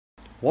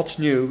What's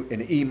new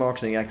in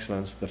e-marketing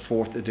excellence, the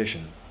 4th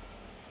edition?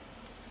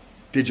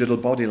 Digital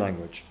body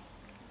language,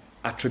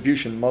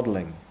 attribution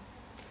modeling,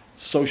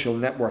 social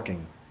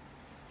networking,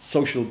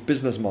 social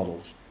business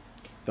models,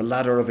 the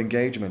ladder of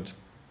engagement,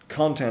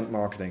 content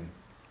marketing,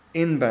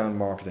 inbound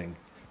marketing,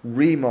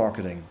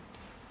 remarketing,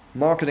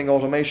 marketing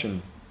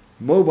automation,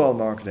 mobile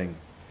marketing,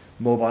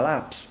 mobile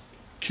apps,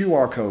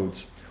 QR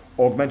codes,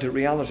 augmented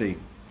reality,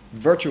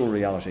 virtual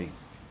reality,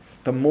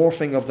 the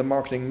morphing of the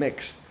marketing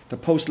mix, the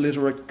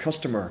post-literate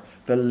customer,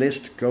 the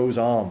list goes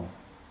on.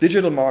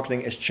 Digital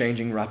marketing is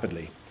changing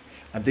rapidly,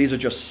 and these are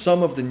just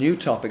some of the new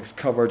topics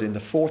covered in the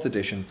 4th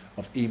edition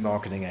of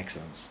e-marketing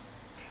excellence.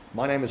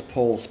 My name is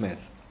Paul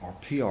Smith, or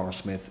PR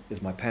Smith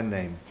is my pen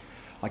name.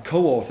 I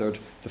co-authored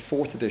the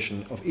 4th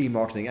edition of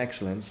e-marketing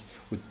excellence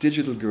with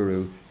digital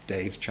guru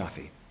Dave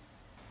Chaffee.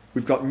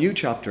 We've got new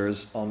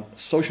chapters on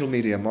social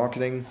media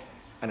marketing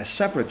and a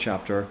separate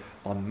chapter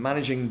on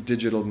managing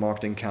digital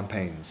marketing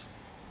campaigns.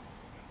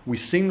 We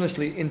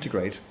seamlessly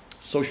integrate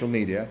social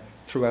media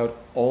throughout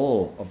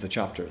all of the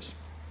chapters.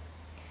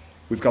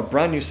 We've got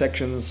brand new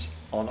sections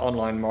on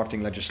online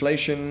marketing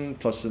legislation,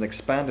 plus an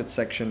expanded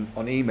section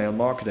on email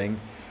marketing,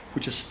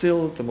 which is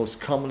still the most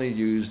commonly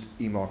used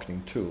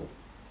e-marketing tool.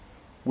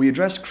 We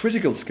address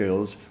critical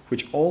skills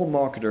which all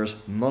marketers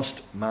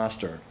must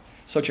master,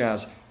 such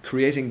as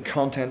creating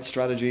content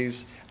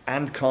strategies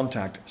and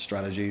contact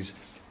strategies,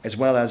 as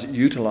well as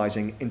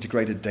utilizing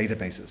integrated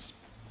databases.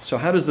 So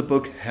how does the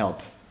book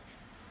help?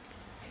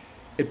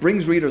 It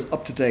brings readers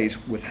up to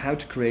date with how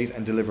to create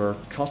and deliver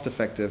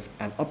cost-effective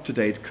and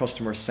up-to-date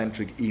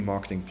customer-centric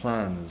e-marketing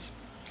plans.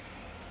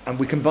 And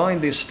we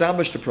combine the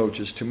established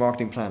approaches to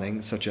marketing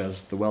planning, such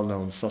as the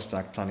well-known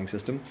SUSTAC planning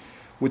system,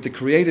 with the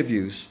creative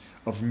use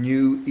of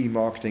new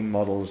e-marketing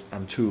models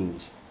and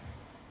tools.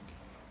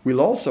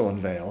 We'll also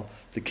unveil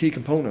the key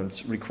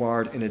components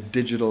required in a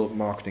digital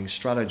marketing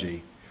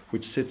strategy,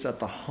 which sits at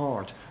the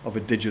heart of a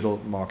digital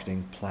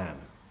marketing plan.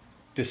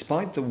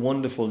 Despite the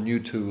wonderful new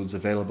tools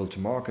available to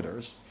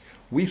marketers,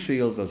 we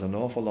feel there's an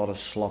awful lot of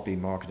sloppy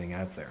marketing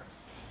out there.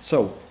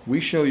 So we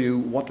show you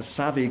what the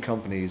savvy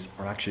companies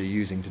are actually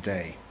using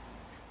today,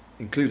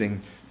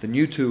 including the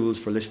new tools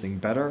for listening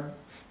better,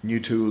 new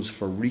tools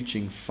for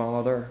reaching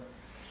farther,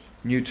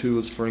 new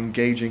tools for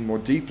engaging more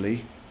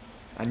deeply,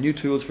 and new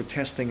tools for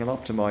testing and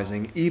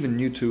optimizing, even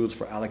new tools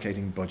for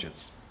allocating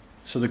budgets.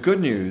 So the good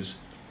news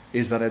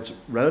is that it's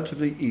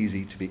relatively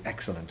easy to be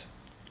excellent.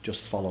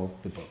 Just follow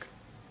the book.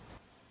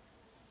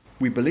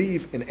 We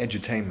believe in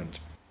edutainment.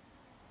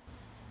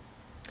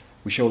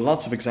 We show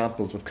lots of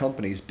examples of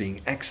companies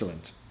being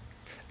excellent,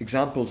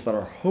 examples that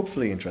are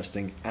hopefully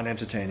interesting and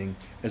entertaining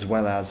as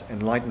well as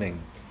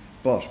enlightening,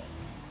 but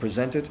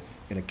presented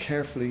in a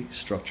carefully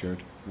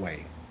structured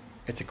way.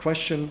 It's a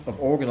question of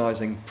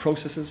organizing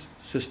processes,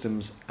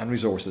 systems and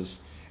resources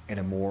in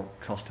a more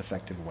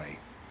cost-effective way.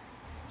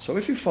 So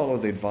if you follow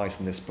the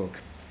advice in this book,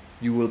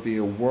 you will be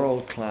a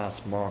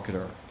world-class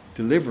marketer,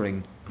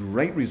 delivering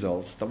great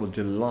results that will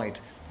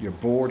delight your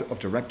board of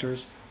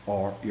directors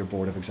or your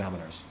board of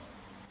examiners.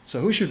 So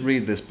who should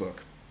read this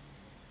book?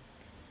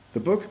 The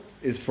book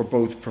is for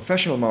both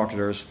professional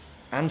marketers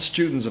and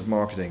students of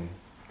marketing,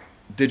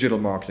 digital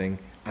marketing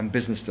and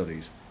business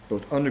studies,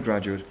 both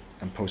undergraduate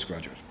and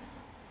postgraduate.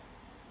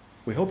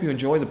 We hope you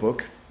enjoy the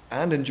book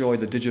and enjoy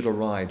the digital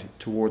ride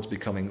towards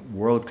becoming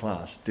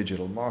world-class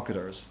digital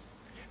marketers.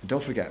 And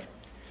don't forget,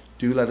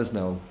 do let us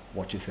know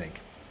what you think.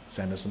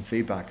 Send us some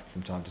feedback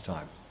from time to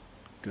time.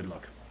 Good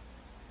luck.